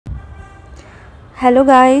Hello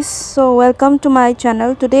guys, so welcome to my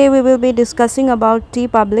channel. Today we will be discussing about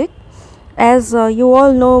Teepublic. As you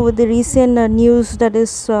all know, with the recent news that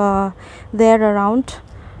is there around,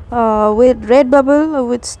 with Redbubble,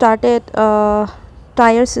 which started a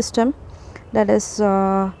tier system, that is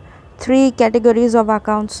three categories of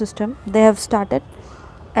account system they have started,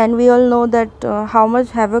 and we all know that how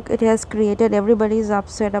much havoc it has created. Everybody is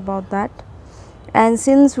upset about that, and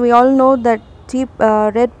since we all know that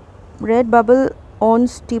Redbubble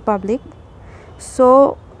owns Teepublic,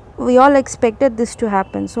 so we all expected this to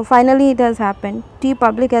happen. So finally it has happened.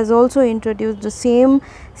 Teepublic has also introduced the same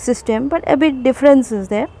system, but a bit difference is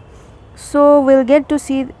there. So we'll get to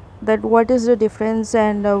see that what is the difference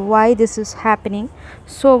and why this is happening.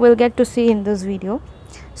 So we'll get to see in this video.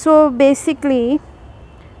 So basically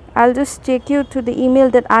I'll just take you to the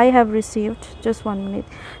email that I have received. Just 1 minute.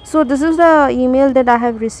 So this is the email that I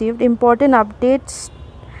have received. Important updates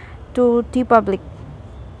to Teepublic.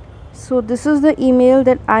 So this is the email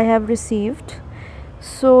that I have received.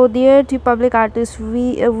 So dear Teepublic artists,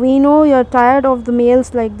 we know you're tired of the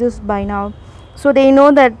mails like this by now. So they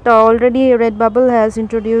know that already Redbubble has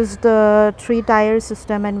introduced the 3-tier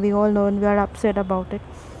system, and we all know, and we are upset about it.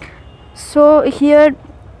 So here,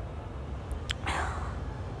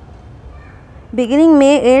 beginning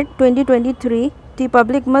May 8, 2023,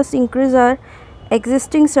 Teepublic must increase our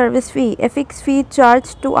existing service fee, a fixed fee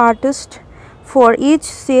charged to artists for each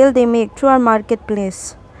sale they make through our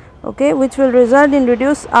marketplace, okay, which will result in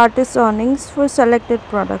reduced artist earnings for selected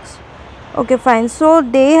products. Okay, fine. So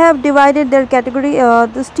they have divided their category.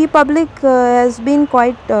 This Teepublic has been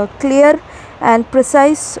quite clear and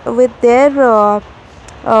precise with their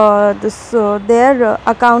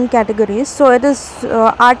account categories. So it is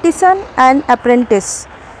artisan and apprentice.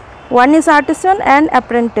 One is artisan and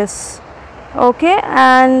apprentice. Okay,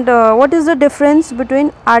 and what is the difference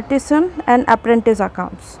between artisan and apprentice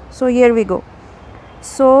accounts? So here we go.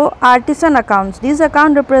 So artisan accounts, these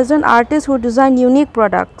accounts represent artists who design unique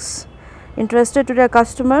products interested to their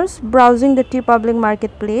customers browsing the Teepublic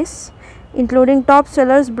marketplace, including top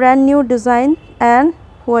sellers, brand new design, and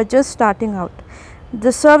who are just starting out.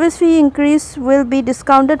 The service fee increase will be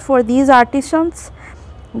discounted for these artisans,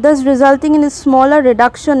 thus resulting in a smaller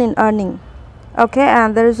reduction in earning. Okay,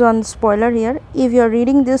 and there is one spoiler here. If you are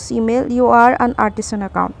reading this email, you are an artisan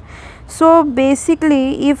account. So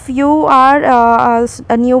basically, if you are a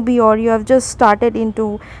newbie, or you have just started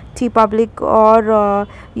into Teepublic, or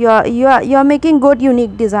you are making good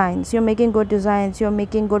unique designs, you're making good designs, you're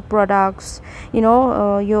making good products,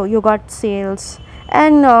 you got sales,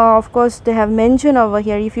 and of course they have mentioned over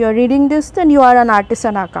here, if you are reading this, then you are an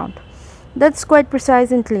artisan account. That's quite precise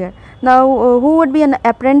and clear. Now who would be an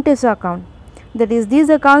apprentice account? That is, these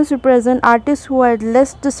accounts represent artists who are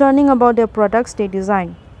less discerning about their products they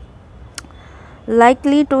design,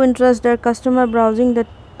 likely to interest their customer browsing the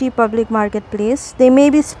Teepublic marketplace. They may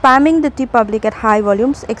be spamming the Teepublic at high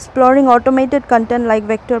volumes, exploring automated content like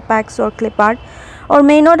vector packs or clip art, or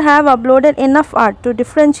may not have uploaded enough art to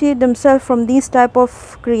differentiate themselves from these type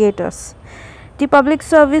of creators. Teepublic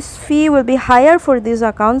service fee will be higher for these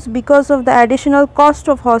accounts because of the additional cost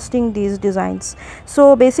of hosting these designs.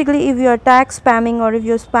 So basically, if you are tag spamming, or if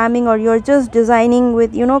you're spamming, or you're just designing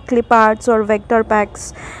with clip arts or vector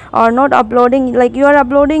packs, or not uploading, like you are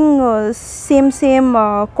uploading same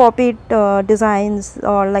copied designs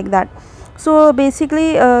or like that. So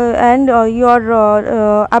basically and you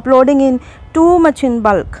are uploading in too much in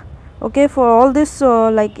bulk. Okay, for all this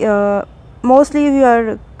mostly if you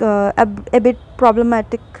are a bit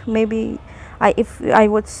problematic, maybe if I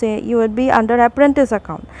would say you would be under apprentice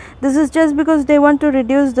account. This is just because they want to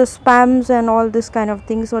reduce the spams and all this kind of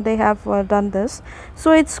things, so they have done this.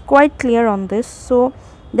 So it's quite clear on this. So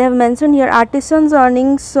they have mentioned here artisans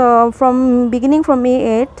earnings from beginning from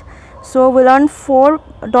May 8th. So we'll earn $4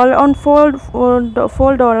 on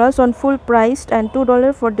 $4 on full priced and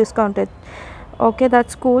 $2 for discounted. Okay,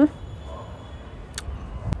 that's cool.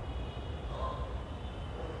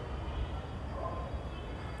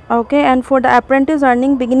 Okay, and for the apprentice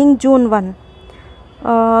earning beginning June 1.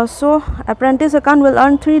 So apprentice account will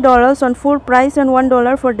earn $3 on full price and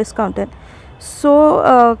 $1 for discounted.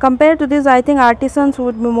 So compared to this, I think artisans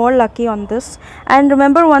would be more lucky on this. And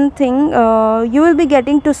remember one thing, you will be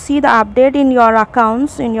getting to see the update in your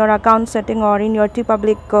accounts, in your account setting, or in your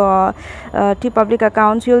Teepublic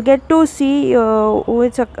accounts. You'll get to see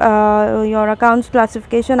which your accounts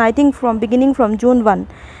classification, I think from beginning from June 1.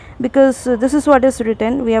 Because this is what is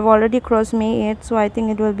written. We have already crossed May 8th, so I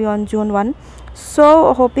think it will be on June 1.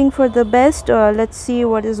 So hoping for the best. Let's see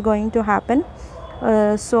what is going to happen.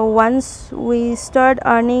 So once we start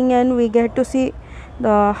earning and we get to see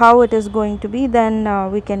how it is going to be,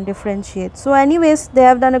 then we can differentiate. So anyways, they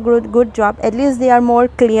have done a good job. At least they are more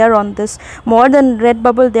clear on this, more than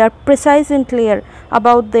Redbubble. They are precise and clear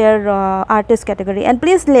about their artist category. And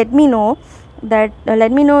please let me know that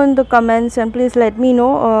let me know in the comments, and please let me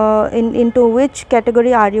know into which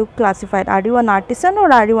category are you classified. Are you an artisan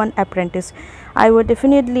or are you an apprentice? I would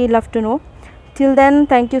definitely love to know. Till then,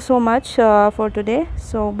 thank you so much for today.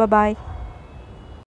 So bye bye.